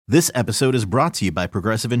This episode is brought to you by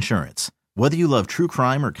Progressive Insurance. Whether you love true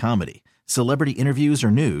crime or comedy, celebrity interviews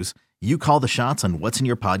or news, you call the shots on what's in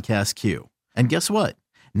your podcast queue. And guess what?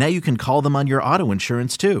 Now you can call them on your auto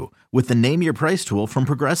insurance too with the Name Your Price tool from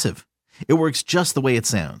Progressive. It works just the way it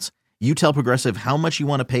sounds. You tell Progressive how much you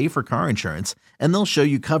want to pay for car insurance, and they'll show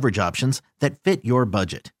you coverage options that fit your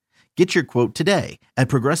budget. Get your quote today at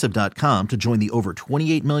Progressive.com to join the over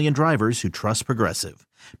 28 million drivers who trust Progressive.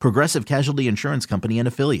 Progressive Casualty Insurance Company and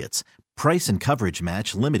Affiliates. Price and coverage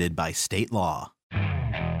match limited by state law.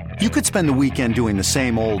 You could spend the weekend doing the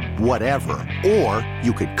same old whatever, or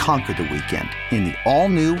you could conquer the weekend in the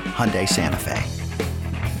all-new Hyundai Santa Fe.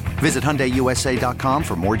 Visit HyundaiUSA.com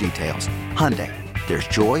for more details. Hyundai, there's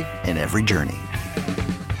joy in every journey.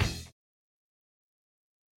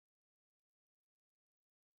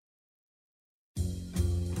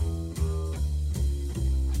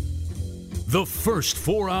 The first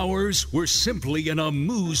 4 hours were simply an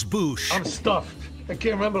amuse-bouche. I'm stuffed. I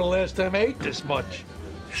can't remember the last time I ate this much.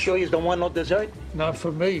 Sure you don't want no dessert? Not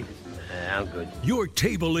for me. I'm good. Your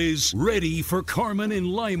table is ready for Carmen and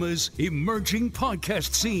Lima's emerging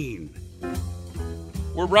podcast scene.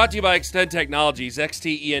 We're brought to you by Extend Technologies,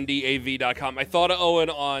 xtendav.com. I thought of Owen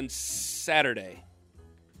on Saturday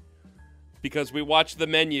because we watched the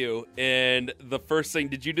menu, and the first thing,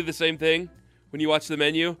 did you do the same thing when you watched the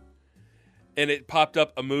menu? And it popped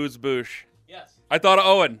up amuse-bouche. Yes. I thought of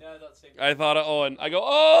Owen. Yeah, that's it. I thought of Owen. I go,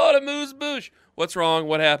 oh, an amuse-bouche. What's wrong?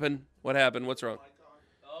 What happened? What happened? What's wrong?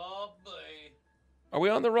 Oh, boy. Are we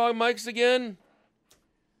on the wrong mics again?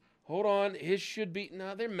 Hold on. His should be...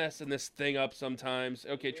 No, they're messing this thing up sometimes.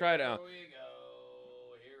 Okay, try it out. Here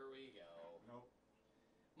we go. Nope.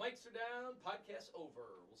 Mics are down. Podcast over.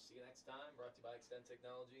 We'll see you next time. Brought to you by Extend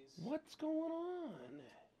Technologies. What's going on?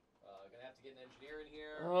 Gonna have to get an engineer in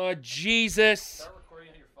here. Oh, Jesus. Start recording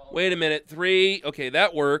on your phone. Wait a minute. 3. Okay,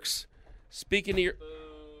 that works. Speaking to your...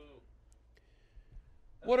 Boo.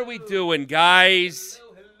 What are we doing, guys?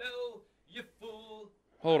 Hello, you fool.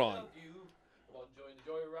 Hold I on. love you. Come on, join the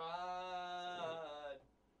joyride.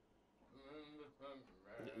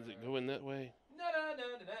 Is it going that way? Na na na na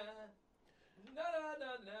na na na na na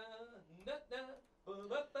na.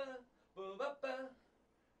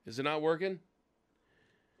 Is it not working?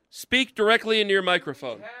 Speak directly into your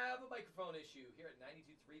microphone. We have a microphone issue here at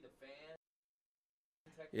 92.3 The Fan.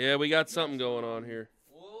 Yeah, we got something going on here.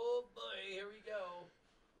 Oh boy, here we go.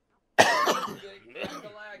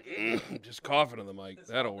 Just coughing on the mic.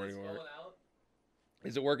 That'll work.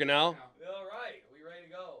 Is it working now? All right, we ready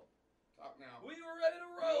to go? Talk now. We were ready to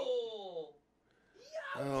roll.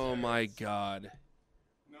 Oh my God.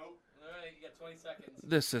 Nope. All right, you got 20 seconds.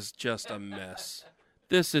 This is just a mess.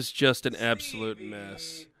 This is just an absolute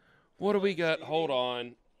mess. What do we got? Hold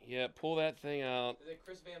on. Yeah, pull that thing out. Is it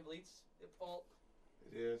Chris Van Vliet's fault?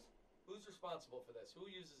 It is. Who's responsible for this? Who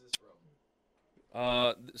uses this room?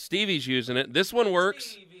 Stevie's using it. This one works.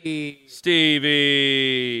 Stevie.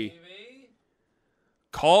 Stevie.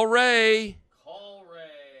 Call Ray. Call Ray.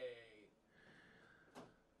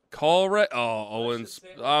 Call Ray. Oh, Owens.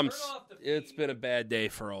 It's been a bad day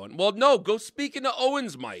for Owen. Well, no, go speak into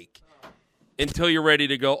Owen's mic until you're ready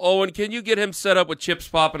to go. Owen, can you get him set up with chips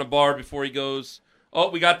popping a bar before he goes?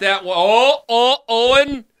 Oh, we got that one. Oh,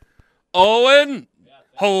 Owen. Owen.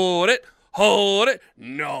 Hold it. Hold it.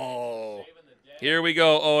 No. Here we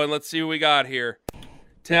go, Owen. Let's see what we got here.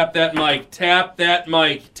 Tap that mic. Tap that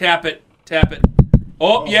mic. Tap it. Tap it.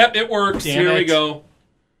 Oh, yep, it works. Here we go.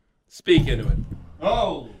 Speak into it.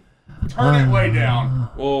 Oh, turn it way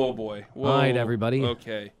down. Oh, boy. Whoa. All right, everybody.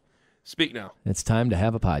 Okay. Speak now. It's time to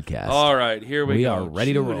have a podcast. All right, here we go. We are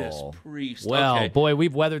ready to Judas roll. Priest. Well, okay. boy,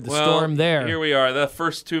 we've weathered the storm there. Here we are. The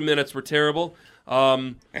first 2 minutes were terrible.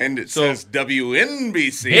 And it says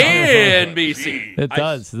WNBC. NBC. It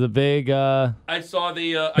does. The big... I saw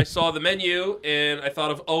the menu, and I thought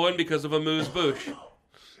of Owen because of amuse-bouche.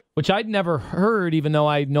 Which I'd never heard, even though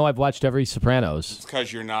I know I've watched every Sopranos. It's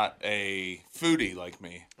because you're not a foodie like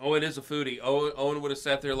me. Owen is a foodie. Owen would have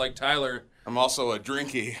sat there like Tyler. I'm also a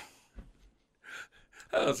drinky.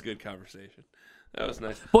 That was a good conversation. That was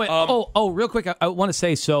nice. Boy, real quick, I want to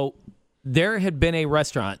say, so there had been a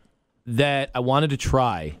restaurant that I wanted to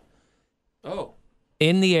try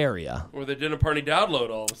in the area. Or the dinner party download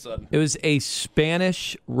all of a sudden. It was a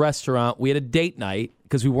Spanish restaurant. We had a date night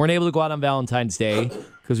because we weren't able to go out on Valentine's Day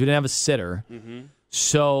because we didn't have a sitter. Mm-hmm.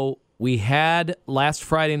 So we had last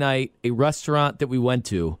Friday night a restaurant that we went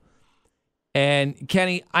to. And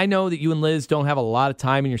Kenny, I know that you and Liz don't have a lot of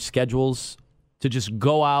time in your schedules to just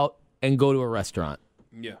go out and go to a restaurant.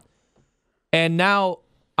 Yeah. And now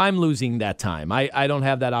I'm losing that time. I don't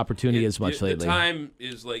have that opportunity as much lately. The time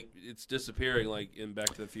is like it's disappearing, like in Back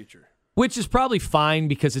to the Future. Which is probably fine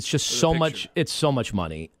because it's just so much. It's so much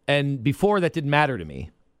money. And before that didn't matter to me.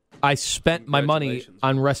 I spent my money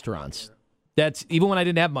on restaurants. That's even when I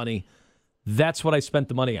didn't have money. That's what I spent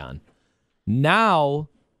the money on. Now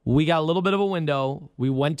we got a little bit of a window.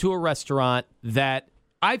 We went to a restaurant that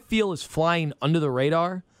I feel is flying under the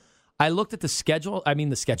radar. I looked at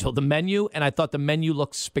the menu, and I thought the menu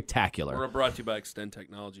looked spectacular. We're brought to you by Extend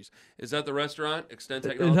Technologies. Is that the restaurant, Extend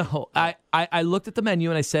Technologies? No, I looked at the menu,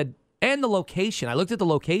 and I said, and the location. I looked at the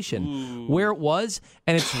location, where it was,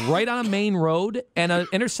 and it's right on a main road and an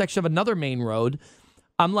intersection of another main road.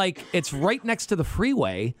 I'm like, it's right next to the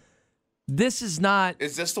freeway. This is not...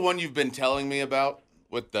 Is this the one you've been telling me about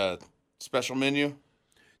with the special menu?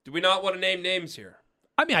 Do we not want to name names here?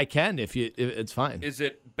 I mean, I can if it's fine. Is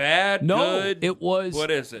it bad, no, good? It was... What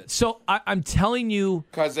is it? So I'm telling you...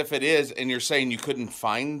 Because if it is, and you're saying you couldn't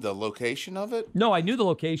find the location of it? No, I knew the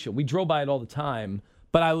location. We drove by it all the time.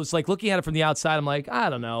 But I was like looking at it from the outside. I'm like, I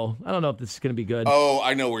don't know. I don't know if this is going to be good. Oh,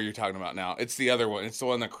 I know where you're talking about now. It's the other one. It's the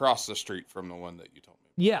one across the street from the one that you told me.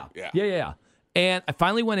 Yeah. And I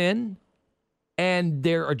finally went in, and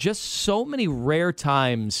there are just so many rare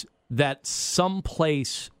times that some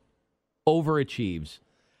place overachieves.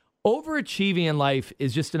 Overachieving in life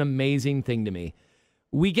is just an amazing thing to me.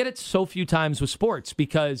 We get it so few times with sports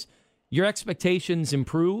because your expectations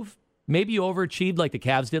improve. Maybe you overachieved like the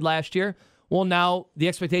Cavs did last year. Well, now the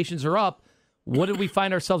expectations are up. What did we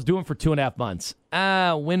find ourselves doing for 2.5 months?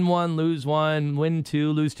 Win 1, lose 1, win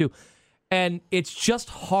 2, lose 2. And it's just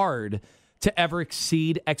hard to ever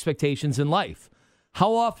exceed expectations in life.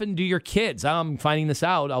 How often do your kids, I'm finding this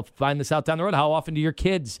out, I'll find this out down the road, how often do your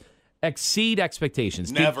kids exceed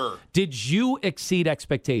expectations? Never. Did you exceed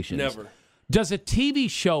expectations? Never. Does a TV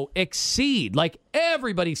show exceed? Like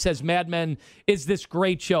everybody says Mad Men is this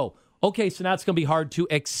great show. Okay, so now it's going to be hard to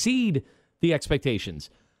exceed the expectations.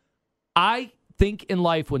 I think in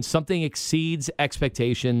life when something exceeds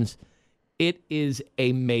expectations, it is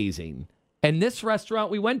amazing. And this restaurant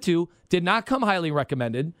we went to did not come highly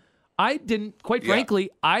recommended. I didn't, quite frankly,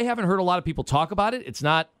 I haven't heard a lot of people talk about it. It's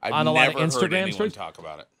not on a lot of Instagram stories. Talk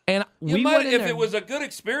about it. And we went in if there. it was a good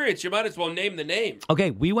experience, you might as well name the name. Okay,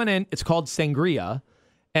 we went in. It's called Sangria,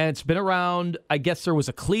 and it's been around. I guess there was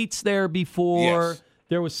a Cleats there before. Yes.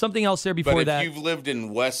 There was something else there before that. But if you've lived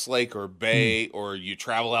in Westlake or Bay or you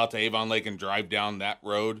travel out to Avon Lake and drive down that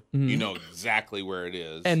road, you know exactly where it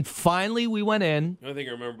is. And finally we went in. The only thing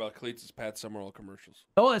I remember about Cleats is Pat Summerall commercials.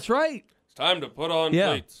 Oh, that's right. It's time to put on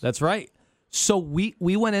Cleats. That's right. So we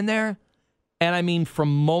went in there, and I mean,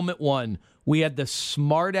 from moment one, we had the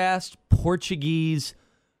smart-ass Portuguese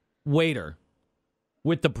waiter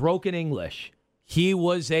with the broken English. He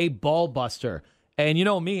was a ball buster. And you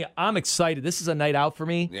know me, I'm excited. This is a night out for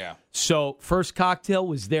me. Yeah. So first cocktail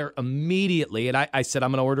was there immediately. And I said,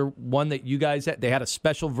 I'm going to order one that you guys had. They had a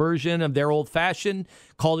special version of their old fashioned,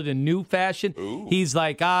 called it a new fashion. Ooh. He's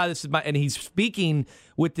like, this is my, and he's speaking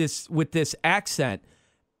with this accent.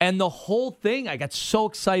 And the whole thing, I got so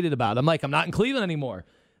excited about. I'm like, I'm not in Cleveland anymore.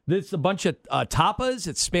 This is a bunch of tapas.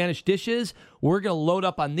 It's Spanish dishes. We're going to load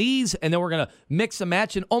up on these, and then we're going to mix and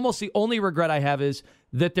match. And almost the only regret I have is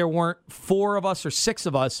that there weren't 4 of us or 6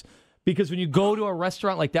 of us, because when you go to a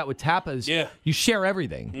restaurant like that with tapas, you share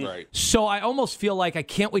everything. Right. So I almost feel like I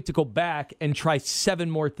can't wait to go back and try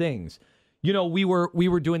 7 more things. You know, we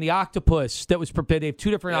were doing the octopus that was prepared. They have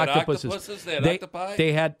 2 different octopuses. They had octopi?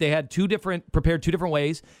 They had 2 different, prepared 2 different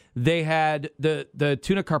ways. They had the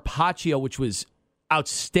tuna carpaccio, which was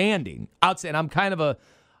outstanding. I'm kind of a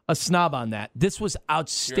snob on that. This was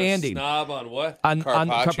outstanding. You're a snob on what? On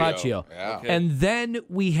carpaccio. Yeah. Okay. And then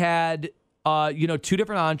we had 2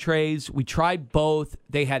 different entrees. We tried both.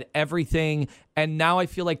 They had everything. And now I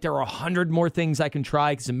feel like there are 100 more things I can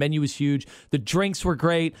try because the menu was huge. The drinks were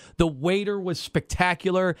great. The waiter was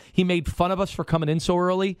spectacular. He made fun of us for coming in so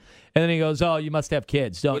early. And then he goes, "Oh, you must have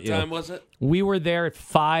kids, don't you?" What time was it? We were there at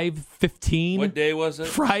 5:15. What day was it?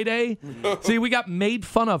 Friday. See, we got made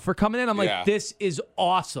fun of for coming in. I'm like, This is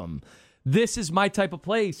awesome. This is my type of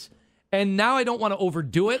place. And now I don't want to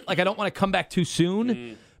overdo it. Like, I don't want to come back too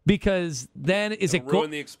soon because then ruin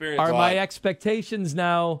the experience. Are my expectations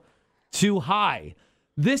now too high?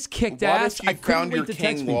 This kicked What ass. if you I couldn't found wait your to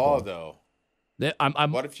text King Law, people. though?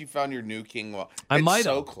 What if you found your new King Law? I might It's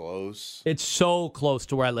so have. close. It's so close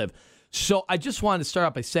to where I live. So I just wanted to start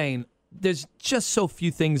out by saying there's just so few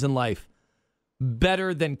things in life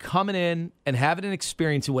better than coming in and having an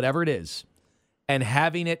experience in whatever it is and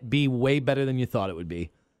having it be way better than you thought it would be.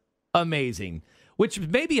 Amazing. Which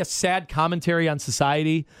may be a sad commentary on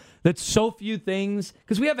society That's so few things,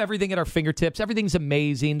 because we have everything at our fingertips. Everything's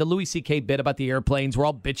amazing. The Louis C.K. bit about the airplanes. We're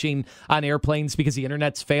all bitching on airplanes because the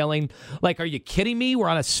internet's failing. Like, are you kidding me? We're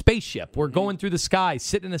on a spaceship. We're going through the sky,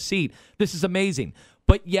 sitting in a seat. This is amazing.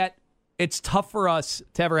 But yet, it's tough for us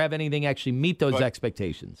to ever have anything actually meet those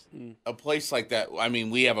expectations. A place like that, I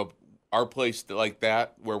mean, we have our place like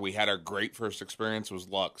that where we had our great first experience was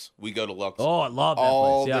Lux. We go to Lux I love that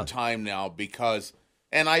all place. Yeah. the time now because,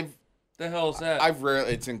 and The hell is that?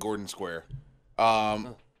 it's in Gordon Square.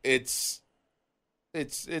 It's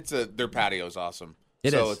their patio's awesome.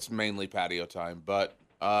 It's mainly patio time. But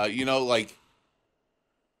like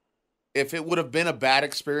if it would have been a bad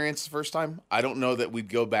experience the first time, I don't know that we'd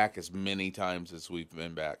go back as many times as we've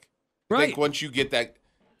been back. I think once you get that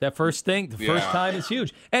first thing, first time is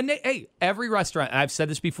huge. And hey, every restaurant, I've said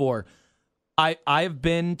this before, I've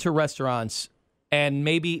been to restaurants, and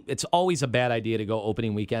maybe it's always a bad idea to go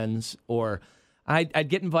opening weekends, or I'd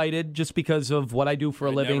get invited just because of what I do for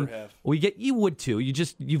a living. Never have. You would too.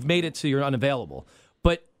 You've made it so you're unavailable.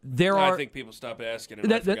 But I think people stopped asking,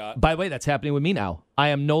 and I forgot. By the way, that's happening with me now. I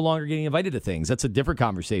am no longer getting invited to things. That's a different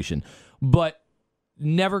conversation. But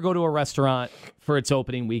never go to a restaurant for its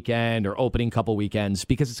opening weekend or opening couple weekends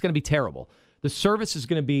because it's going to be terrible. The service is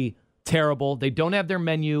going to be terrible. They don't have their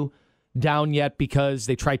menu down yet because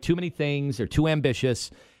they try too many things. They're too ambitious,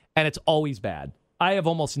 and it's always bad. I have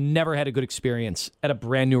almost never had a good experience at a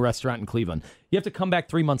brand new restaurant in Cleveland. You have to come back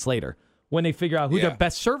 3 months later when they figure out who their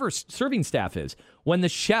best serving staff is. When the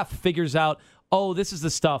chef figures out, this is the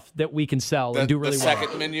stuff that we can sell and do really well. The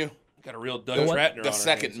second menu. Got a real Doug Ratner. The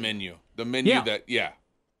second menu. The menu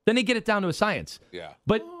Then they get it down to a science. Yeah.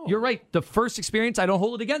 But you're right. The first experience, I don't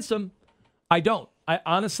hold it against them. I don't. I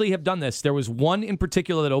honestly have done this. There was one in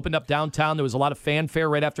particular that opened up downtown. There was a lot of fanfare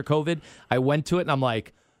right after COVID. I went to it, and I'm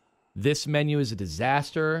like, this menu is a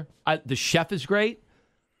disaster. The chef is great,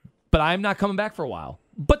 but I'm not coming back for a while.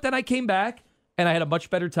 But then I came back, and I had a much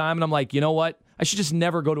better time, and I'm like, you know what? I should just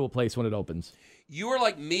never go to a place when it opens. You are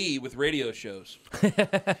like me with radio shows.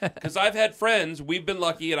 Because I've had friends, we've been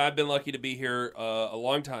lucky, and I've been lucky to be here a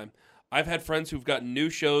long time. I've had friends who've gotten new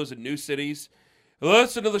shows in new cities.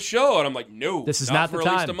 Listen to the show. And I'm like, no, this is not for the at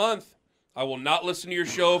time. least a month. I will not listen to your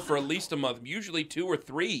show for at least a month, usually 2 or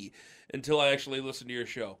 3, until I actually listen to your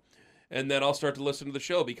show. And then I'll start to listen to the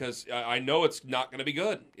show because I know it's not going to be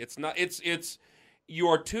good. It's not. It's you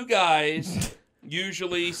are two guys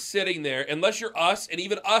usually sitting there, unless you're us, and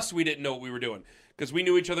even us, we didn't know what we were doing because we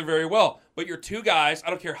knew each other very well. But you're two guys.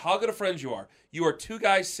 I don't care how good of friends you are. You are two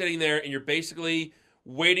guys sitting there, and you're basically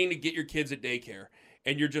waiting to get your kids at daycare.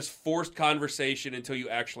 And you're just forced conversation until you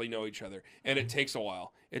actually know each other. And it takes a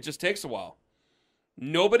while. It just takes a while.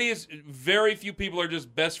 Very few people are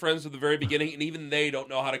just best friends from the very beginning, and even they don't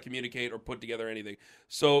know how to communicate or put together anything.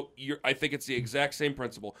 So I think it's the exact same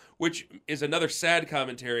principle, which is another sad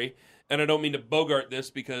commentary. And I don't mean to bogart this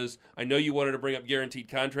because I know you wanted to bring up guaranteed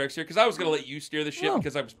contracts here because I was going to let you steer the ship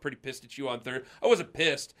because I was pretty pissed at you on Thursday. I wasn't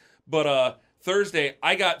pissed, but Thursday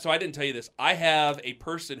I didn't tell you this. I have a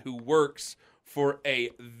person who works for a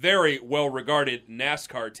very well-regarded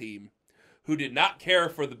NASCAR team who did not care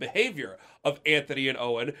for the behavior of Anthony and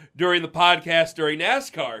Owen during the podcast during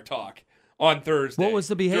NASCAR talk on Thursday. What was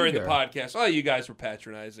the behavior? During the podcast. Oh, you guys were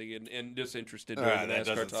patronizing and disinterested during the NASCAR talk.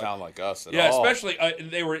 That doesn't sound like us at all. Yeah, especially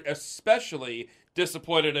they were especially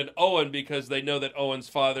disappointed in Owen because they know that Owen's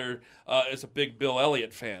father is a big Bill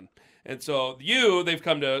Elliott fan. And so they've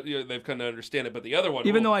come to understand it, but the other one,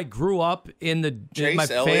 even though I grew up in my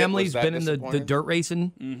family's been in the dirt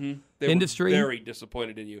racing industry, were very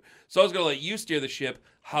disappointed in you. So I was going to let you steer the ship.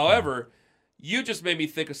 However, you just made me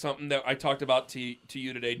think of something that I talked about to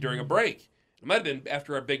you today during a break. It might have been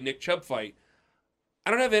after our big Nick Chubb fight. I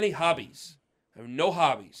don't have any hobbies. I have no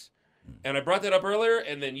hobbies. And I brought that up earlier,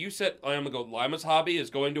 and then you said, I'm going to go, Lima's hobby is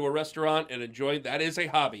going to a restaurant and enjoying, that is a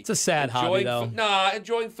hobby. It's a sad hobby, though.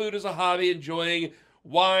 Enjoying food is a hobby, enjoying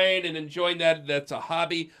wine and enjoying that's a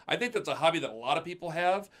hobby. I think that's a hobby that a lot of people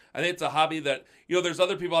have. I think it's a hobby that, there's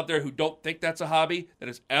other people out there who don't think that's a hobby, that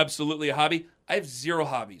is absolutely a hobby. I have 0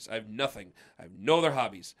 hobbies. I have nothing. I have no other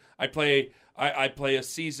hobbies. I play a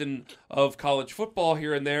season of college football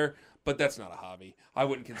here and there, but that's not a hobby. I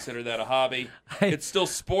wouldn't consider that a hobby. It's still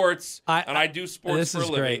sports, and I do sports for a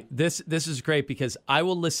living. Great. This is great because I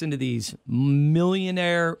will listen to these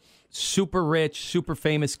millionaire, super rich, super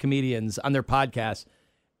famous comedians on their podcasts,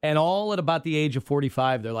 and all at about the age of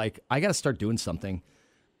 45, they're like, I got to start doing something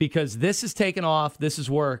because this has taken off. This has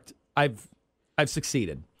worked. I've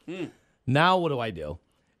succeeded. Now what do I do?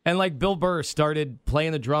 And like Bill Burr started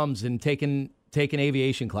playing the drums and taking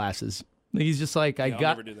aviation classes. He's just like, I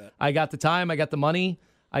got the time, I got the money,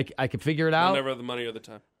 I could figure it out. I'll never have the money or the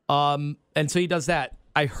time. And so he does that.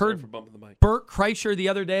 I heard Bert Kreischer the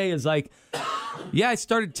other day is like, yeah, I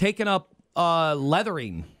started taking up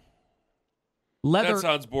leathering. That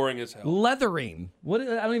sounds boring as hell. Leathering. What?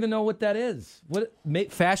 I don't even know what that is.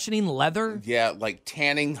 Fashioning leather? Yeah, like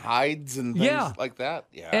tanning hides and things like that.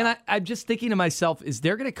 Yeah. And I'm just thinking to myself, is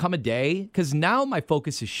there going to come a day? Because now my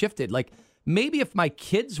focus has shifted. Like maybe if I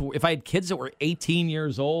had kids that were 18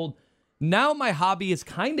 years old, now my hobby has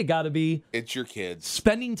kind of got to be it's your kids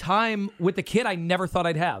spending time with the kid I never thought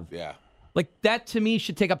I'd have. Yeah. Like that to me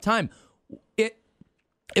should take up time. If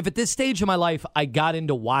at this stage of my life I got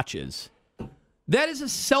into watches. That is a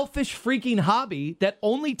selfish freaking hobby that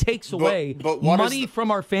only takes away money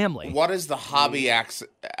from our family. What is the hobby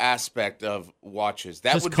aspect of watches?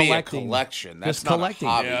 That just would collecting. Be a collection. That's just not collecting.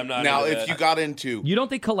 a hobby. Yeah, I'm not now, into if that. you got into... You don't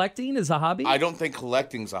think collecting is a hobby? I don't think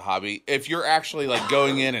collecting's a hobby. If you're actually like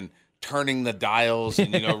going in and turning the dials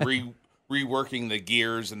and, reworking the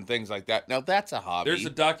gears and things like that, now that's a hobby. There's a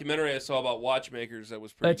documentary I saw about watchmakers that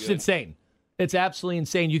was pretty That's good. insane. It's absolutely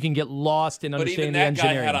insane. You can get lost in understanding the But even that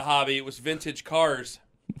engineering. guy had a hobby. It was vintage cars.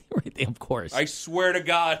 Right, of course. I swear to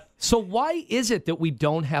God. So why is it that we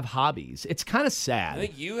don't have hobbies? It's kind of sad. I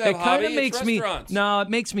think you have it hobby. Kinda makes it's me restaurants. No, it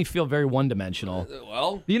makes me feel very one-dimensional.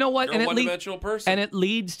 Well, you know what? You're and a one-dimensional person. And it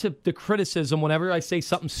leads to the criticism whenever I say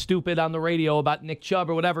something stupid on the radio about Nick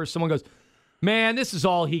Chubb or whatever. Someone goes, "Man, this is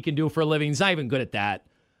all he can do for a living. He's not even good at that."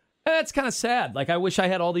 And that's kind of sad. Like I wish I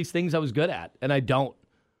had all these things I was good at, and I don't.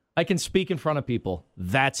 I can speak in front of people.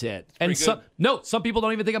 That's it. And some people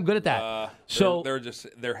don't even think I'm good at that.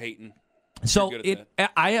 They're hating. So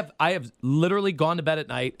I have literally gone to bed at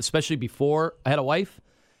night, especially before I had a wife,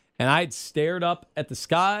 and I'd stared up at the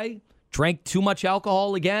sky, drank too much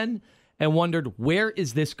alcohol again, and wondered, where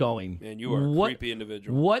is this going? Man, you are a creepy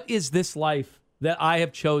individual. What is this life that I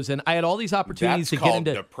have chosen? I had all these opportunities That's to get called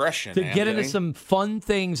into depression, get into Anthony. some fun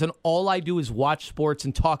things, and all I do is watch sports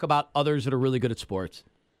and talk about others that are really good at sports.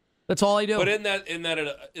 That's all I do. But isn't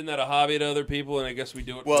that a hobby to other people? And I guess we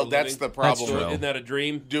do it. Well, for a that's living? the problem. That's isn't that a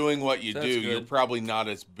dream? Doing what you That's do, good. you're probably not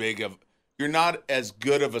as big of. You're not as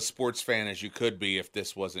good of a sports fan as you could be if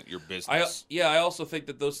this wasn't your business. I also think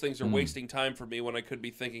that those things are wasting time for me when I could be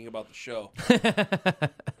thinking about the show. I'm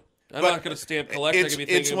not going to stamp collect. I could be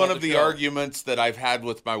thinking It's one about of the the show. arguments that I've had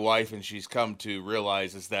with my wife, and she's come to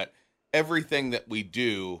realize is that everything that we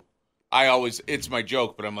do, it's my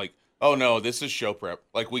joke, but I'm like, oh no, this is show prep.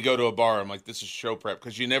 Like we go to a bar, I'm like, this is show prep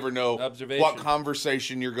because you never know Observation. what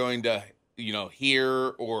conversation you're going to,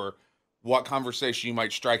 hear or what conversation you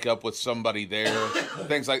might strike up with somebody there.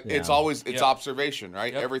 Things like it's observation,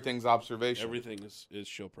 right? Yep. Everything's observation. Everything is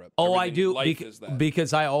show prep. Oh, I Everything do in life is that.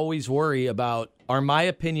 because I always worry about, are my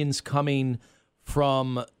opinions coming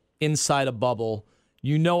from inside a bubble?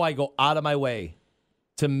 I go out of my way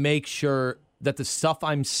to make sure that the stuff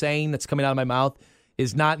I'm saying that's coming out of my mouth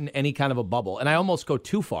is not in any kind of a bubble. And I almost go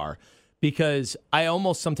too far because I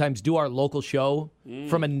almost sometimes do our local show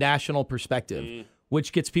from a national perspective,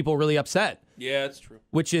 which gets people really upset. Yeah, it's true.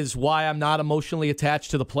 Which is why I'm not emotionally attached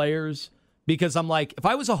to the players, because I'm like, if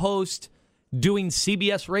I was a host doing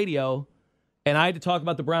CBS radio and I had to talk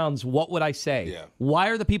about the Browns, what would I say? Yeah. Why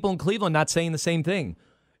are the people in Cleveland not saying the same thing?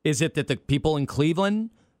 Is it that the people in Cleveland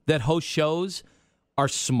that host shows are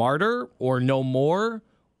smarter or know more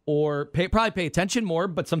or probably pay attention more,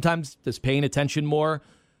 but sometimes does paying attention more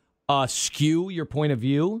skew your point of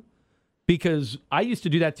view? Because I used to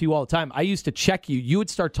do that to you all the time. I used to check you. You would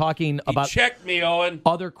start talking about check me, Owen.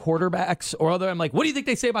 Other quarterbacks or other. I'm like, what do you think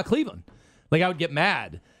they say about Cleveland? Like I would get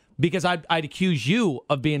mad because I'd accuse you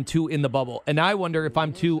of being too in the bubble, and I wonder if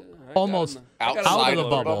I'm too almost out of the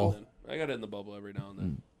bubble. I got in the bubble every now and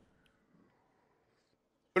then.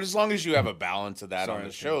 But as long as you have a balance of that on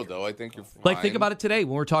the show, though, I think you're fine. Like, think about it today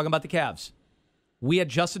when we're talking about the Cavs. We had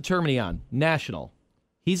Justin Termini on, national.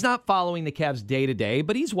 He's not following the Cavs day to day,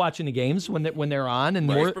 but he's watching the games when they're on. And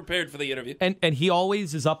He's prepared for the interview. And he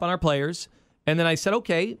always is up on our players. And then I said,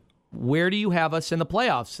 okay, where do you have us in the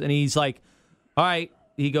playoffs? And he's like, all right.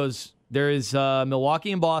 He goes, there is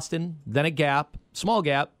Milwaukee and Boston, then a gap, small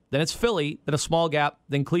gap, then it's Philly, then a small gap,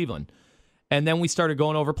 then Cleveland. And then we started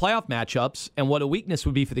going over playoff matchups and what a weakness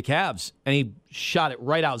would be for the Cavs. And he shot it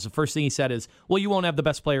right out. So the first thing he said is, well, you won't have the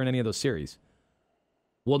best player in any of those series.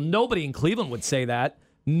 Well, nobody in Cleveland would say that.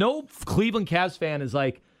 No Cleveland Cavs fan is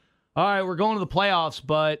like, all right, we're going to the playoffs,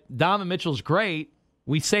 but Donovan Mitchell's great.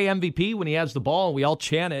 We say MVP when he has the ball, and we all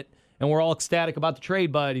chant it, and we're all ecstatic about the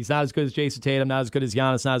trade, but he's not as good as Jason Tatum, not as good as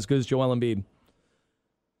Giannis, not as good as Joel Embiid.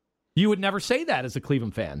 You would never say that as a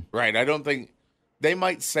Cleveland fan. Right. I don't think they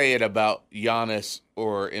might say it about Giannis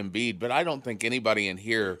or Embiid, but I don't think anybody in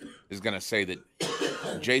here is going to say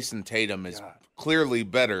that Jason Tatum is clearly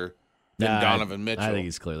better than Donovan Mitchell. I think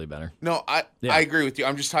he's clearly better. No, I agree with you.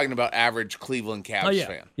 I'm just talking about average Cleveland Cavs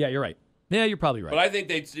fan. Yeah, you're right. Yeah, you're probably right. But I think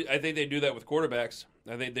they do that with quarterbacks.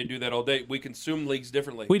 I think they do that all day. We consume leagues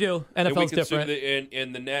differently. We do. NFL's different.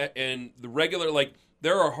 And the regular, like,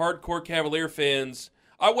 there are hardcore Cavalier fans.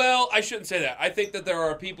 I shouldn't say that. I think that there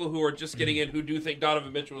are people who are just getting in who do think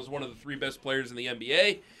Donovan Mitchell is one of the 3 best players in the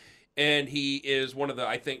NBA. And he is one of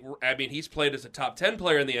the, he's played as a top 10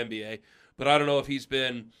 player in the NBA, but I don't know if he's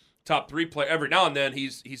been top 3 player. Every now and then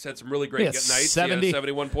he's had some really great nights.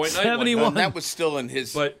 71.9. 71. That was still in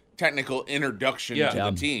his technical introduction to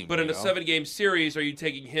the team. But in a 7-game series, are you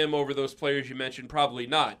taking him over those players you mentioned? Probably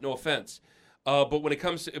not. No offense. But when it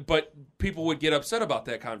comes to, people would get upset about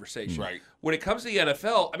that conversation. Right. When it comes to the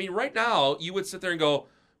NFL, I mean, right now you would sit there and go,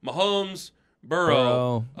 Mahomes,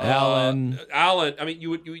 Burrow, Allen. I mean,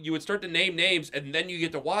 you would start to name names, and then you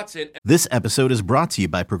get to Watson. This episode is brought to you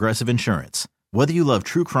by Progressive Insurance. Whether you love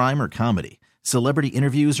true crime or comedy, celebrity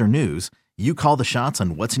interviews or news, you call the shots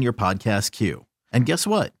on what's in your podcast queue. And guess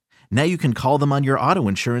what? Now you can call them on your auto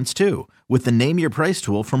insurance too with the Name Your Price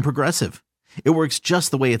tool from Progressive. It works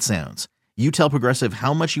just the way it sounds. You tell Progressive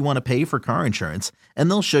how much you want to pay for car insurance, and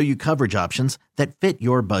they'll show you coverage options that fit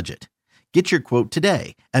your budget. Get your quote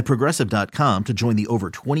today at Progressive.com to join the over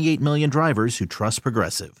 28 million drivers who trust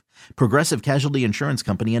Progressive. Progressive Casualty Insurance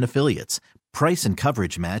Company and Affiliates. Price and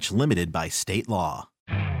coverage match limited by state law.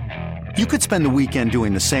 You could spend the weekend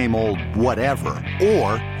doing the same old whatever,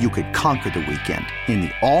 or you could conquer the weekend in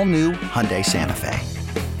the all-new Hyundai Santa Fe.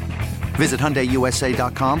 Visit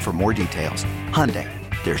HyundaiUSA.com for more details. Hyundai,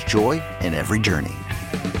 there's joy in every journey.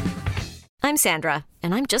 I'm Sandra,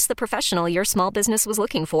 and I'm just the professional your small business was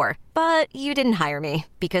looking for. But you didn't hire me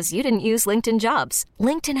because you didn't use LinkedIn Jobs.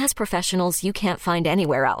 LinkedIn has professionals you can't find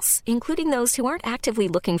anywhere else, including those who aren't actively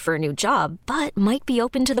looking for a new job, but might be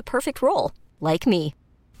open to the perfect role, like me.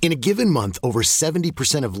 In a given month, over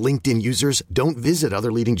 70% of LinkedIn users don't visit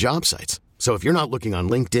other leading job sites. So if you're not looking on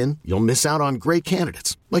LinkedIn, you'll miss out on great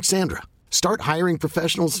candidates like Sandra. Start hiring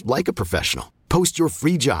professionals like a professional. Post your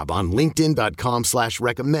free job on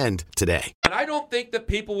linkedin.com/recommend today. And I don't think that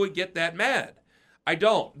people would get that mad. I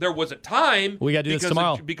don't. There was a time we got to do this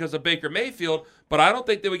tomorrow because of Baker Mayfield, but I don't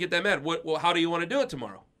think they would get that mad. How do you want to do it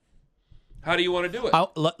tomorrow? How do you want to do it?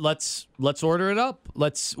 Let's order it up.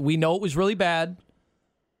 We know it was really bad.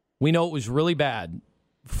 We know it was really bad.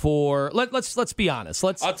 Let's be honest.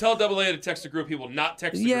 I'll tell AA to text the group. He will not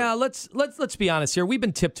text the group. Yeah, let's be honest here. We've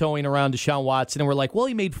been tiptoeing around Deshaun Watson, and we're like, well,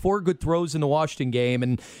 he made 4 good throws in the Washington game,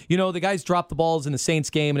 and the guys dropped the balls in the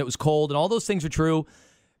Saints game, and it was cold, and all those things are true.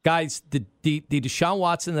 Guys, the Deshaun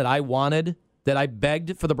Watson that I wanted, that I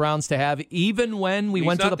begged for the Browns to have, even when we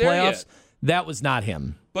went to the playoffs, that was not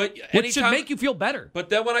him. Which should make you feel better. But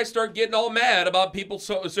then when I start getting all mad about people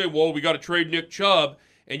saying, well, we got to trade Nick Chubb,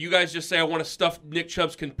 and you guys just say, I want to stuff Nick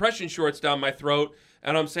Chubb's compression shorts down my throat,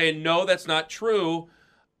 and I'm saying, no, that's not true.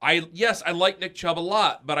 I like Nick Chubb a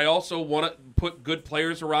lot, but I also want to put good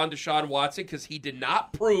players around Deshaun Watson because he did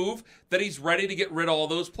not prove that he's ready to get rid of all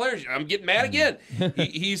those players. I'm getting mad again.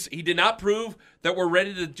 He did not prove that we're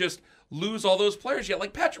ready to just lose all those players yet.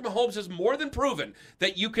 Like, Patrick Mahomes has more than proven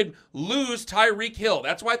that you can lose Tyreek Hill.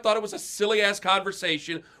 That's why I thought it was a silly-ass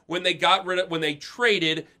conversation when they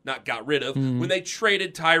traded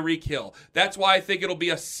Tyreek Hill. That's why I think it'll be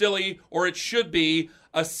it should be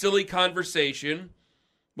a silly conversation.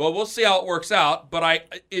 Well, we'll see how it works out, but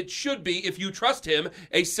it should be, if you trust him,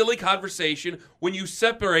 a silly conversation when you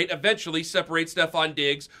eventually separate Stephon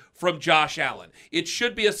Diggs from Josh Allen. It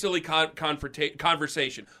should be a silly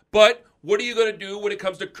conversation. But what are you going to do when it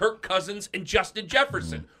comes to Kirk Cousins and Justin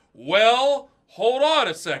Jefferson? Well, hold on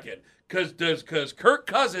a second. Because Kirk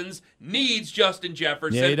Cousins needs Justin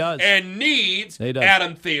Jefferson, yeah, he does. And needs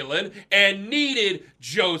Adam Thielen, and needed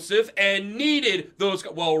Joseph, and needed those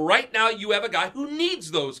guys. Well, right now you have a guy who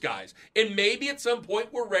needs those guys. And maybe at some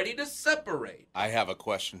point we're ready to separate. I have a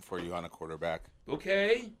question for you on a quarterback.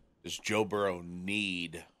 Okay. Does Joe Burrow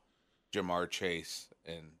need Jamar Chase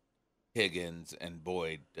and Higgins and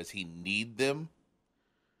Boyd? Does he need them?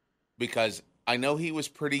 Because I know he was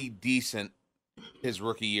pretty decent his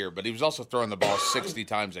rookie year, but he was also throwing the ball 60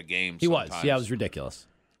 times a game. He was. Yeah, it was ridiculous.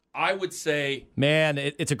 I would say, man,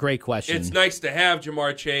 it's a great question. It's nice to have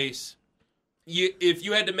Jamar Chase. If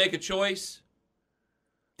you had to make a choice,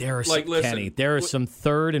 there are some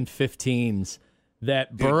 3rd and 15s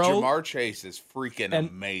that Burrow. Jamar Chase is freaking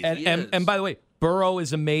amazing. And by the way, Burrow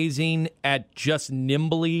is amazing at just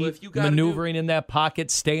nimbly maneuvering in that pocket,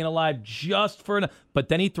 staying alive just for enough. But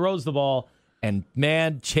then he throws the ball. And,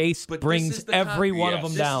 man, Chase brings every one of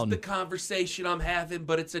them down. This is the conversation I'm having,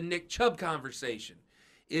 but it's a Nick Chubb conversation.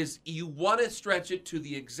 is you want to stretch it to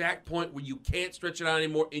the exact point where you can't stretch it out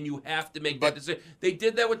anymore, and you have to make that decision. They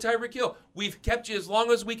did that with Tyreek Hill. We've kept you as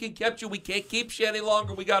long as we can keep you. We can't keep you any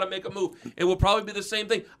longer. We got to make a move. It will probably be the same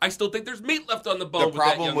thing. I still think there's meat left on the bone. The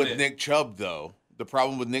problem with Nick Chubb, though,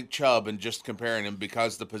 and just comparing him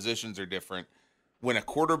because the positions are different, when a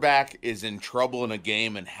quarterback is in trouble in a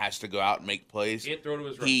game and has to go out and make plays, he can't throw to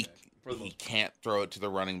his running back. He can't throw it to the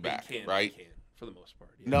running back, right? He can, for the most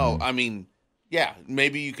part. Yeah. No, I mean, yeah,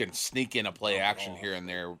 maybe you can sneak in a play action here and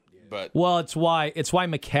there, but it's why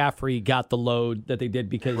McCaffrey got the load that they did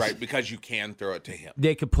because you can throw it to him.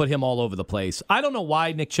 They could put him all over the place. I don't know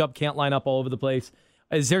why Nick Chubb can't line up all over the place.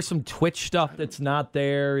 Is there some Twitch stuff that's not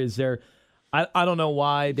there? Is there? I don't know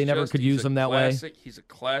why they never could use him that way. He's a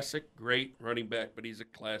classic, great running back, but he's a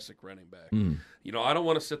classic running back. You know, I don't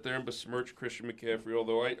want to sit there and besmirch Christian McCaffrey,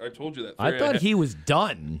 although I told you that theory. I thought he was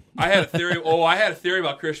done. I had a theory. I had a theory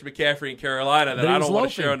about Christian McCaffrey in Carolina that I don't want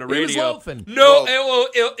to share on the radio. He was loafing. No,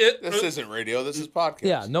 this isn't radio. This is podcast.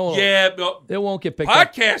 Yeah, no. Yeah, it won't get picked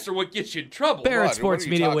up. Podcasts are what gets you in trouble. Barrett Sports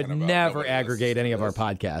Media would never aggregate any of our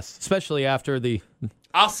podcasts, especially after the.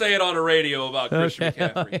 I'll say it on the radio about Christian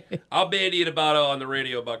McCaffrey. I'll bandy it about on the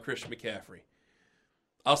radio about Christian McCaffrey.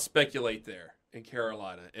 I'll speculate there in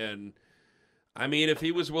Carolina. And, I mean, if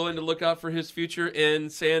he was willing to look out for his future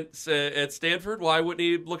at Stanford, why wouldn't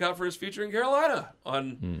he look out for his future in Carolina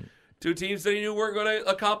on two teams that he knew weren't going to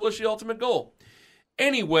accomplish the ultimate goal?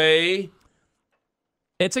 Anyway,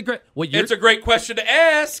 it's a great question to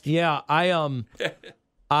ask. Yeah,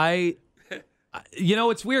 you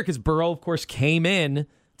know, it's weird because Burrow, of course, came in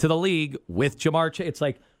to the league with Jamar Chase. It's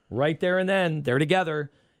like right there and then they're together.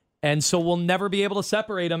 And so we'll never be able to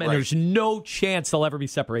separate them. And there's no chance they'll ever be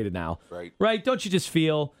separated now. Right? Don't you just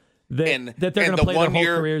feel that they're going to play their whole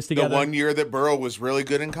careers together? The 1 year that Burrow was really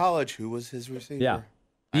good in college, who was his receiver?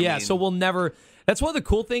 Yeah. So we'll never. That's one of the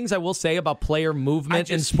cool things I will say about player movement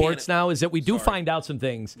in sports now is that we do find out some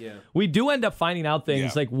things. Yeah. We do end up finding out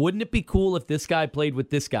things like, wouldn't it be cool if this guy played with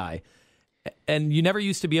this guy? And you never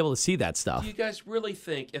used to be able to see that stuff. Do you guys really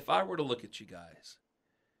think, if I were to look at you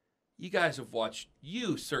guys have watched,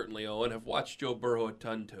 you certainly, Owen, have watched Joe Burrow a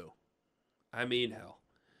ton too. I mean, hell.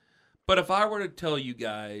 But if I were to tell you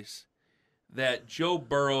guys that Joe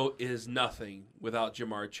Burrow is nothing without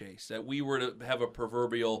Jamar Chase, that we were to have a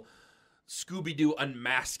proverbial Scooby-Doo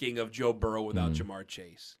unmasking of Joe Burrow without Jamar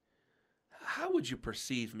Chase, how would you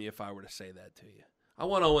perceive me if I were to say that to you? I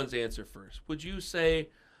want Owen's answer first. Would you say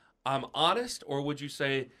I'm honest, or would you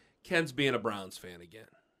say Ken's being a Browns fan again?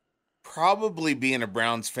 Probably being a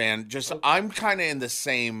Browns fan. I'm kind of in the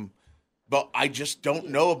same, but I just don't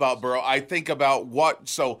know about Burrow. I think about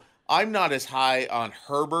so I'm not as high on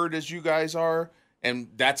Herbert as you guys are, and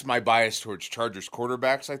that's my bias towards Chargers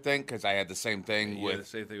quarterbacks, I think, because I had the same thing with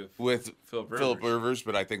Phillip Rivers,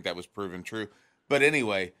 but I think that was proven true. But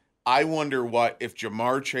anyway, I wonder if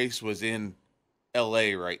Jamar Chase was in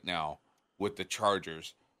L.A. right now with the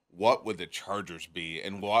Chargers, what would the Chargers be,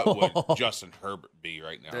 and what would Justin Herbert be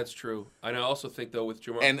right now? That's true. And I also think, though, with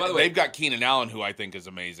Jamar... And by the way, they've got Keenan Allen, who I think is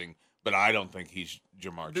amazing, but I don't think he's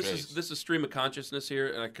Jamar Chase. This is stream of consciousness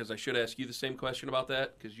here, because I should ask you the same question about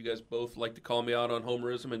that, because you guys both like to call me out on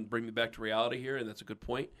homerism and bring me back to reality here, and that's a good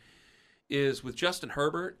point, is with Justin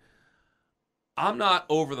Herbert, I'm not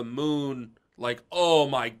over the moon like, oh,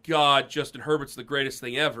 my God, Justin Herbert's the greatest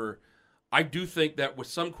thing ever. I do think that with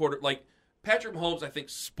some Patrick Mahomes, I think,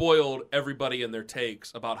 spoiled everybody in their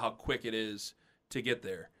takes about how quick it is to get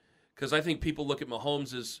there. Because I think people look at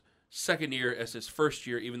Mahomes' second year as his first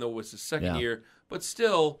year, even though it was his second year. But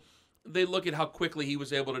still, they look at how quickly he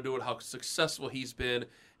was able to do it, how successful he's been,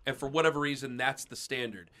 and for whatever reason, that's the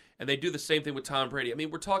standard. And they do the same thing with Tom Brady. I mean,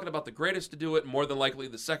 we're talking about the greatest to do it, and more than likely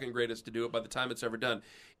the second greatest to do it by the time it's ever done.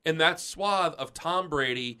 In that swath of Tom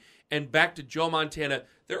Brady and back to Joe Montana,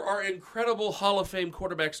 there are incredible Hall of Fame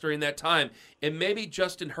quarterbacks during that time. And maybe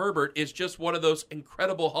Justin Herbert is just one of those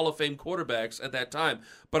incredible Hall of Fame quarterbacks at that time.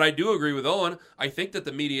 But I do agree with Owen. I think that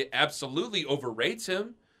the media absolutely overrates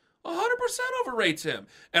him. 100% overrates him.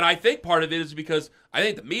 And I think part of it is because I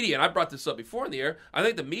think the media, and I brought this up before in the air, I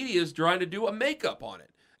think the media is trying to do a makeup on it.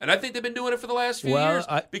 And I think they've been doing it for the last few years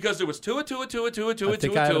because there was Tua. I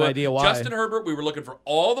have an idea why. Justin Herbert, we were looking for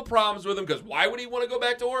all the problems with him because why would he want to go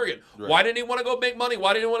back to Oregon? Right. Why didn't he want to go make money?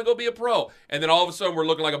 Why didn't he want to go be a pro? And then all of a sudden we're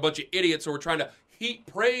looking like a bunch of idiots, so we're trying to heap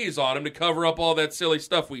praise on him to cover up all that silly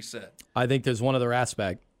stuff we said. I think there's one other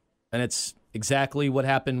aspect, and it's exactly what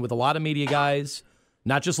happened with a lot of media guys,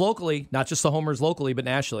 not just locally, not just the homers locally, but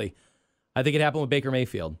nationally. I think it happened with Baker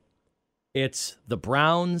Mayfield. It's the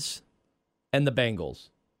Browns and the Bengals.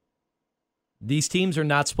 These teams are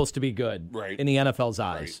not supposed to be good in the NFL's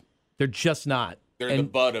eyes. Right. They're just not. They're the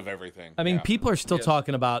butt of everything. I mean, people are still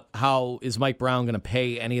talking about how is Mike Brown going to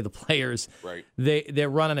pay any of the players. Right. They're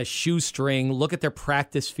running a shoestring. Look at their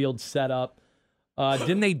practice field setup.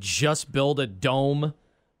 Didn't they just build a dome?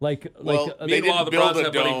 They didn't build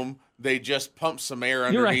a dome. They just pumped some air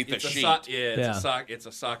underneath the sheet. It's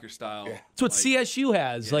a soccer style. Yeah. It's what CSU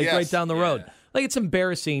has, right down the road. Like, it's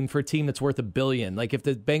embarrassing for a team that's worth $1 billion. Like, if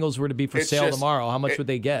the Bengals were to be for sale tomorrow, how much would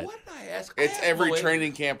they get? What did I ask? It's every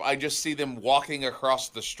training camp. I just see them walking across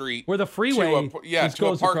the street. Where the freeway to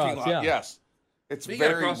a parking lot. Yeah. Yes. It's you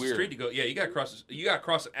very gotta cross weird. The street to go. Yeah, you got to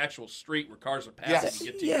cross an actual street where cars are passing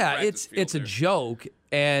to get to your practice field it's a joke,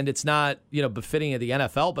 and it's not befitting of the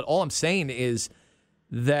NFL. But all I'm saying is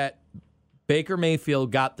that Baker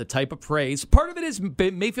Mayfield got the type of praise. Part of it is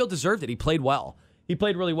Mayfield deserved it. He played well. He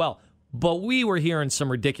played really well. But we were hearing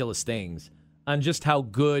some ridiculous things on just how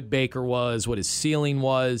good Baker was, what his ceiling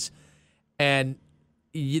was, and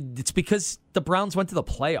it's because the Browns went to the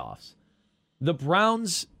playoffs. The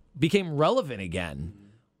Browns became relevant again.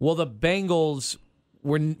 Well, the Bengals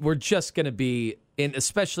were just going to be in,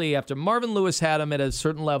 especially after Marvin Lewis had them at a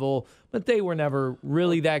certain level, but they were never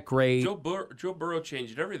really that great. Joe Burrow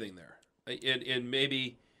changed everything there, and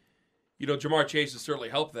maybe. Jamar Chase has certainly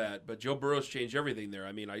helped that, but Joe Burrow's changed everything there.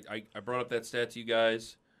 I mean, I brought up that stat to you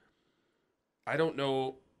guys. I don't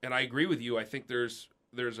know, and I agree with you. I think there's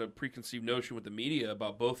a preconceived notion with the media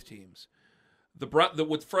about both teams.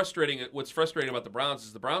 What's frustrating about the Browns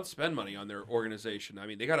is the Browns spend money on their organization. I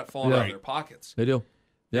mean, they got it falling out of their pockets. They do.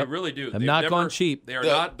 They really do. They've not gone cheap. They are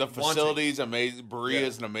not. The facility's amazing. Berea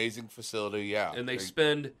is an amazing facility. Yeah, and they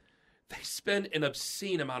spend an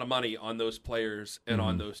obscene amount of money on those players and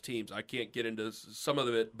on those teams. I can't get into some of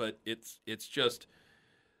it, but it's just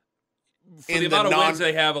for the amount of wins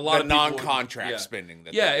they have. A lot of non-contract spending.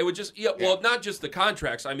 It would just well, not just the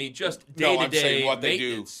contracts. I mean, just day-to-day what they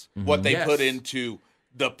do, what they put into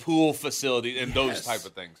the pool facility and those type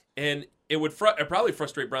of things. And it would probably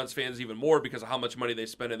frustrate Browns fans even more because of how much money they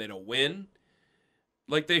spend and they don't win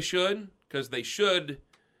like they should, because they should.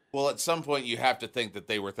 Well, at some point you have to think that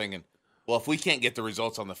they were thinking, well, if we can't get the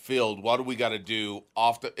results on the field, what do we got to do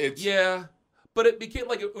off the? But it became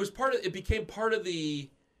it became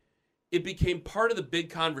part of the big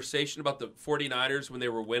conversation about the 49ers when they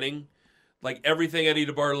were winning. Like, everything Eddie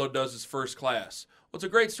DeBartolo does is first class. Well, it's a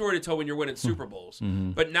great story to tell when you're winning Super Bowls.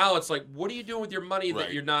 But now it's like, what are you doing with your money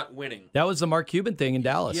that you're not winning? That was the Mark Cuban thing in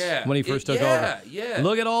Dallas when he first took over. Yeah.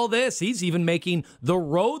 Look at all this. He's even making the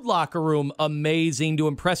road locker room amazing to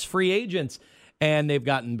impress free agents. And they've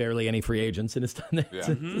gotten barely any free agents in his time.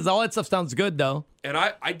 All that stuff sounds good, though. And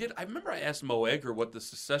I remember I asked Mo Egger what the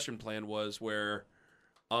succession plan was, where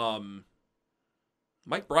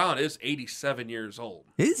Mike Brown is 87 years old.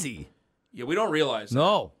 Is he? Yeah, we don't realize that.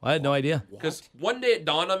 No, I had no idea. Because one day it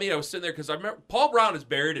dawned on me, I was sitting there, because I remember Paul Brown is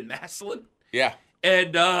buried in Massillon. Yeah.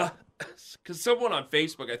 And because someone on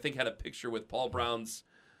Facebook, I think, had a picture with Paul Brown's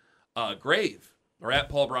grave, or at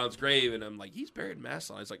Paul Brown's grave, and I'm like, he's buried in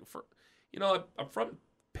Massillon. I was like, I'm from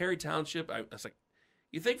Perry Township. I was like,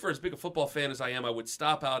 you think for as big a football fan as I am, I would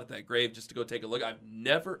stop out at that grave just to go take a look. I've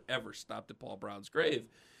never, ever stopped at Paul Brown's grave.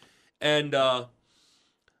 And I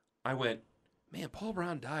went, man, Paul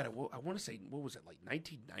Brown died. I want to say, what was it, like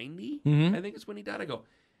 1990? I think it's when he died. I go,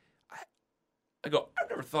 I've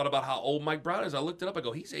never thought about how old Mike Brown is. I looked it up. I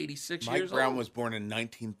go, he's 86 years old. Mike Brown was born in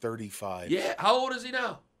 1935. Yeah. How old is he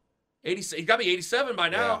now? 86. He's got to be 87 by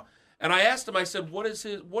now. Yeah. And I asked him, I said, what is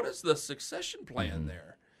the succession plan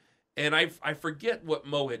there? And I forget what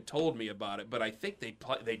Mo had told me about it, but I think they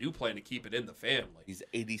do plan to keep it in the family. He's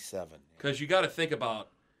 87. Because you got to think about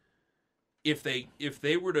if they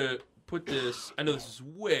were to put this, I know this is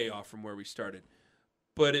way off from where we started,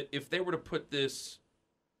 but if they were to put this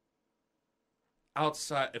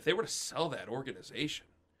outside, if they were to sell that organization,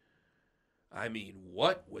 I mean,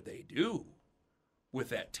 what would they do with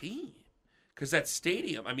that team? Because that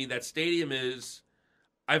stadium is,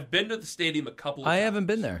 I've been to the stadium a couple of times. I haven't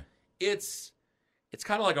been there. It's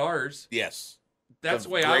kind of like ours. Yes. That's the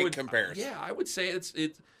way I would comparison. Yeah, I would say it's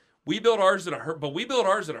we built ours in a hurry, but we built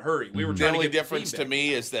ours in a hurry. We were trying the only to get difference to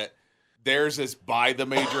me is that theirs is by the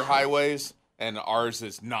major highways and ours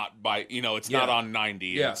is not by, it's not on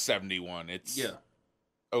 90 and 71. It's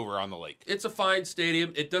over on the lake. It's a fine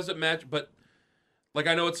stadium. It doesn't match, but like,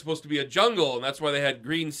 I know it's supposed to be a jungle, and that's why they had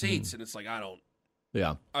green seats, and it's like,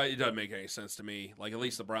 it doesn't make any sense to me. Like, at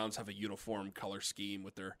least the Browns have a uniform color scheme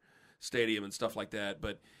with their stadium and stuff like that,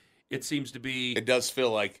 but it seems to be... It does feel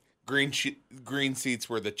like green seats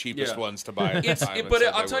were the cheapest ones to buy at the time. But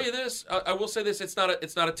I'll tell you this, I will say this, it's not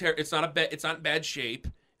in bad shape.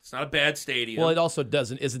 It's not a bad stadium. Well, it also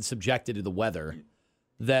isn't subjected to the weather.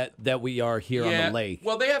 that we are here on the lake.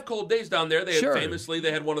 Well, they have cold days down there. They Sure.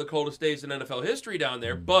 they had one of the coldest days in NFL history down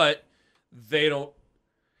there, but they don't.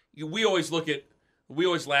 We always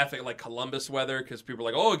laugh at like Columbus weather because people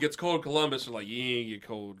are like, oh, it gets cold in Columbus. We're like, you ain't get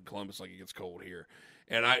cold in Columbus like it gets cold here.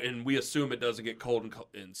 And we assume it doesn't get cold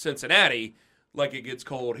in Cincinnati like it gets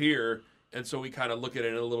cold here. And so we kind of look at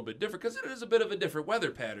it a little bit different because it is a bit of a different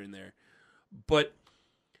weather pattern there. But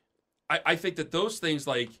I think that those things,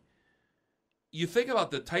 like, you think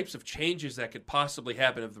about the types of changes that could possibly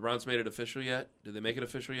happen. Have the Browns made it official yet? Did they make it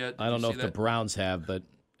official yet? I don't know if the Browns have, but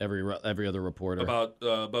every other reporter. About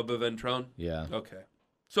Bubba Ventrone? Yeah. Okay.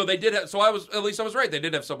 So they did have, so I was right. They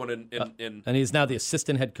did have someone in. And he's now the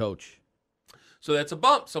assistant head coach. So that's a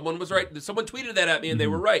bump. Someone was right. Someone tweeted that at me, and they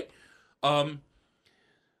were right.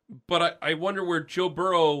 But I wonder where Joe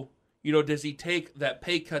Burrow, does he take that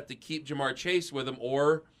pay cut to keep Jamar Chase with him,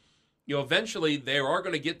 or, eventually they are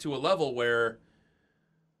going to get to a level where.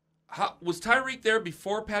 Was Tyreek there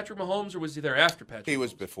before Patrick Mahomes, or was he there after Patrick? He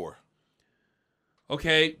was before.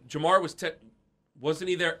 Okay, Jamar wasn't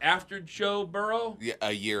he there after Joe Burrow? Yeah,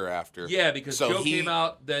 a year after. Yeah, because Joe came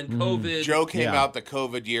out, then COVID. Joe came out the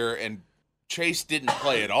COVID year, and Chase didn't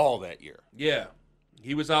play at all that year. Yeah.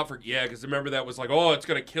 He was out because remember that was like, oh, it's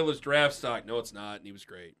going to kill his draft stock. No, it's not, and he was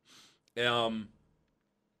great.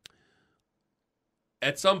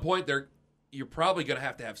 At some point, you're probably going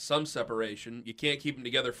to have some separation. You can't keep them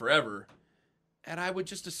together forever. And I would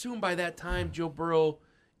just assume by that time, Joe Burrow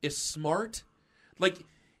is smart. Like,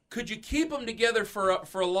 could you keep them together for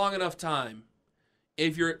a long enough time?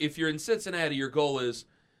 If you're in Cincinnati, your goal is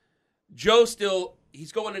Joe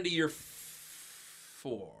he's going into year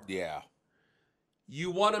 4. Yeah. You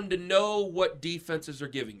want him to know what defenses are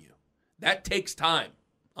giving you. That takes time.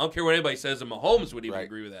 I don't care what anybody says, and Mahomes would even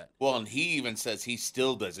agree with that. Well, and he even says he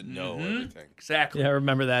still doesn't know everything. Exactly. Yeah, I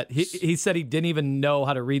remember that. He said he didn't even know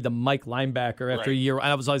how to read the Mike linebacker after a year. And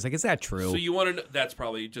I was always like, is that true? So you want to know, that's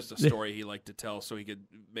probably just a story he liked to tell so he could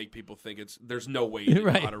make people think there's no way you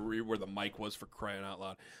didn't know how to read where the mic was, for crying out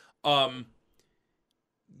loud.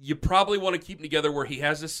 You probably want to keep him together where he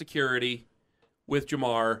has his security with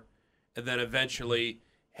Jamar, and then eventually,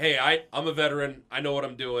 hey, I'm a veteran. I know what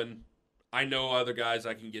I'm doing. I know other guys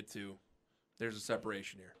I can get to. There's a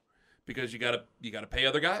separation here because you got to pay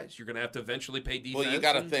other guys. You're going to have to eventually pay defense. Well, you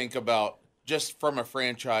got to think about just from a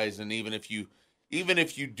franchise, and even if you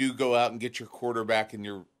do go out and get your quarterback and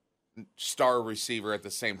your star receiver at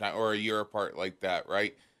the same time or a year apart like that,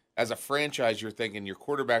 right? As a franchise, you're thinking your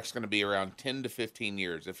quarterback's going to be around 10 to 15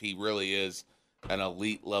 years if he really is an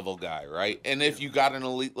elite level guy, right? And if you got an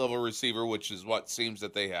elite level receiver, which is what seems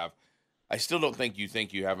that they have, I still don't think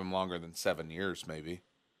you have him longer than 7 years, maybe.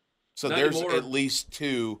 So Not there's anymore. at least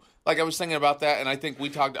 2. Like, I was thinking about that, and I think we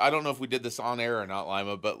talked. I don't know if we did this on air or not,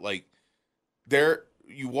 Lima, but like,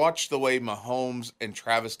 you watch the way Mahomes and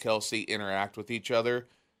Travis Kelce interact with each other,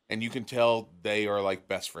 and you can tell they are like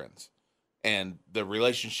best friends. And the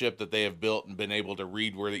relationship that they have built and been able to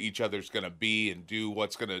read where each other's going to be and do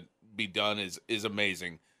what's going to be done is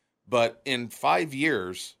amazing. But in 5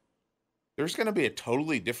 years, there's going to be a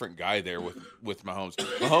totally different guy there with Mahomes.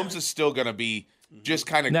 Mahomes is still going to be just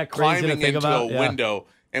kind of climbing into a window,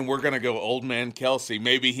 and we're going to go old man Kelce.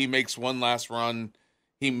 Maybe he makes one last run.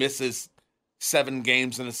 He misses 7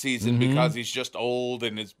 games in a season because he's just old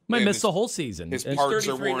and might miss the whole season. His parts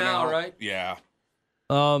are worn now, out. Right? Yeah.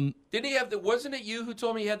 Didn't he have wasn't it you who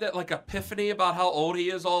told me he had that like epiphany about how old he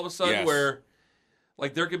is all of a sudden where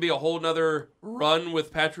like there could be a whole nother run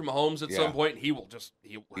with Patrick Mahomes at some point. He's just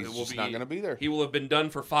not going to be there. He will have been done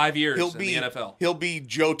for 5 years in the NFL. He'll be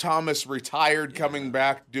Joe Thomas retired, coming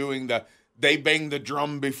back doing they bang the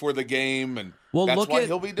drum before the game, and that's what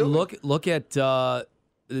he'll be doing. Look at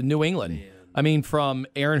New England. Man. I mean, from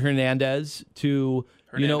Aaron Hernandez to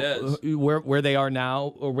where they are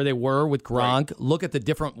now, or where they were with Gronk. Right. Look at the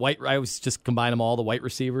different I was just combine them all, the white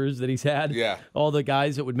receivers that he's had. Yeah. All the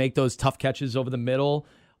guys that would make those tough catches over the middle.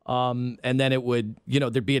 And then it would,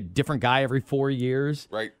 there'd be a different guy every 4 years.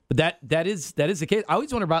 Right. But that is the case. I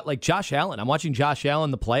always wonder about like Josh Allen. I'm watching Josh Allen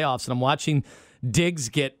in the playoffs, and I'm watching Diggs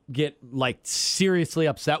get like seriously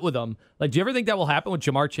upset with him. Like, do you ever think that will happen with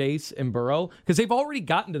Jamar Chase and Burrow? Because they've already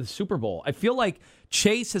gotten to the Super Bowl. I feel like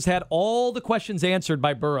Chase has had all the questions answered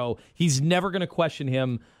by Burrow. He's never going to question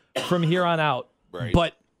him from here on out. Right.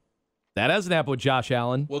 But that hasn't happened with Josh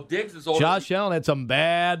Allen. Well, Diggs is older. Josh Allen had some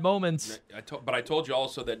bad moments. But I told you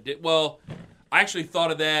also that I actually thought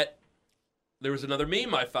of that. There was another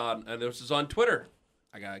meme I found, and this is on Twitter.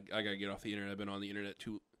 I gotta get off the internet. I've been on the internet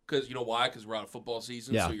too. Because you know why? Because we're out of football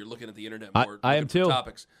season, so you're looking at the internet more. I am too.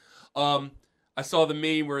 Topics. I saw the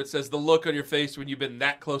meme where it says the look on your face when you've been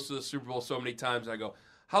that close to the Super Bowl so many times. I go,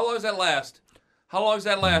 How long does that last?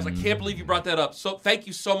 I can't believe you brought that up. So thank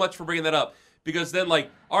you so much for bringing that up. Because then, like,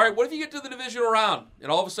 all right, what if you get to the divisional round and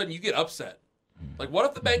all of a sudden you get upset? Like, what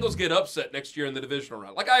if the Bengals get upset next year in the divisional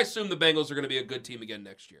round? Like, I assume the Bengals are going to be a good team again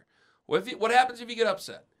next year. What happens if you get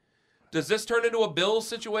upset? Does this turn into a Bills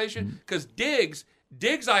situation? Because Diggs,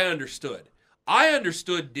 I understood. I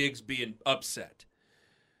understood Diggs being upset.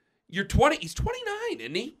 He's 29,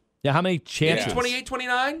 isn't he? Yeah, how many chances? He's 28,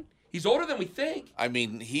 29? He's older than we think. I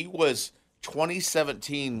mean, he was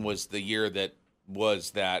 2017 was the year that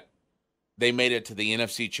they made it to the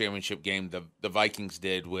NFC Championship game. The Vikings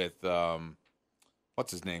did with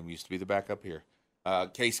what's his name? Used to be the backup here,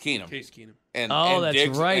 Case Keenum. And that's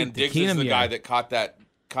Diggs, right. And Diggs is the guy that caught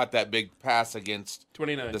that big pass against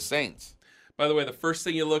 29. The Saints. By the way, the first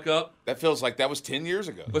thing you look up. That feels like that was 10 years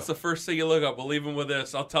ago. What's the first thing you look up? We'll leave him with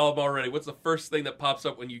this. I'll tell him already. What's the first thing that pops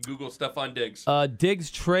up when you Google Stephon Diggs?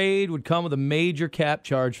 Diggs trade would come with a major cap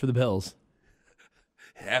charge for the Bills.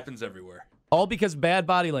 It happens everywhere. All because of bad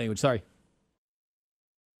body language. Sorry.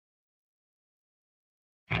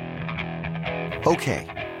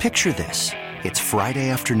 Okay, picture this. It's Friday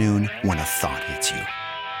afternoon when a thought hits you.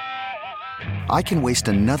 I can waste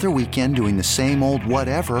another weekend doing the same old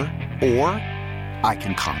whatever, or I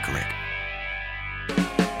can conquer it.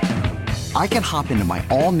 I can hop into my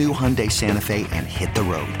all-new Hyundai Santa Fe and hit the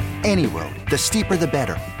road. Any road. The steeper, the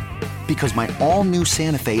better. Because my all-new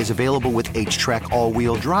Santa Fe is available with H-Track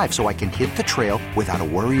all-wheel drive, so I can hit the trail without a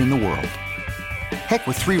worry in the world. Heck,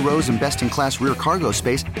 with 3 rows and best-in-class rear cargo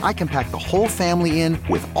space, I can pack the whole family in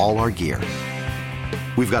with all our gear.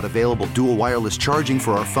 We've got available dual wireless charging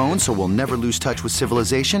for our phones, so we'll never lose touch with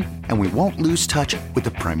civilization, and we won't lose touch with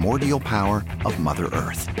the primordial power of Mother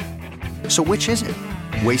Earth. So which is it?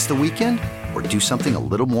 Waste the weekend or do something a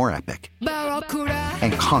little more epic?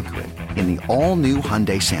 And conquer it in the all-new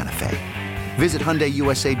Hyundai Santa Fe. Visit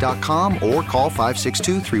HyundaiUSA.com or call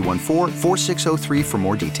 562-314-4603 for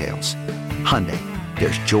more details. Hyundai,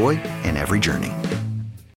 there's joy in every journey.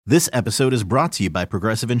 This episode is brought to you by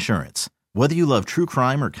Progressive Insurance. Whether you love true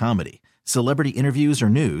crime or comedy, celebrity interviews or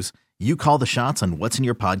news, you call the shots on what's in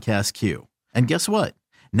your podcast queue. And guess what?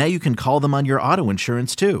 Now you can call them on your auto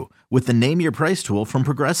insurance too with the Name Your Price tool from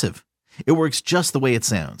Progressive. It works just the way it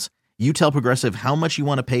sounds. You tell Progressive how much you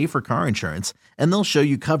want to pay for car insurance, and they'll show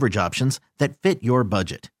you coverage options that fit your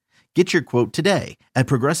budget. Get your quote today at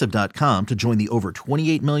Progressive.com to join the over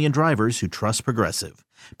 28 million drivers who trust Progressive.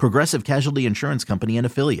 Progressive Casualty Insurance Company and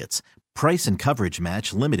Affiliates. Price and coverage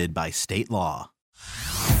match limited by state law.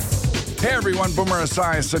 Hey everyone, Boomer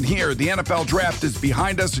Esiason here. The NFL Draft is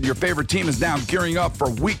behind us and your favorite team is now gearing up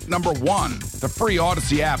for week number 1. The free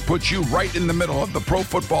Odyssey app puts you right in the middle of the pro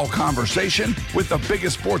football conversation with the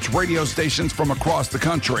biggest sports radio stations from across the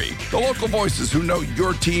country. The local voices who know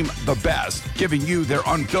your team the best, giving you their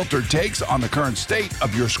unfiltered takes on the current state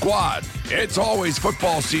of your squad. It's always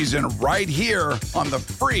football season right here on the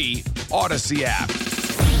free Odyssey app.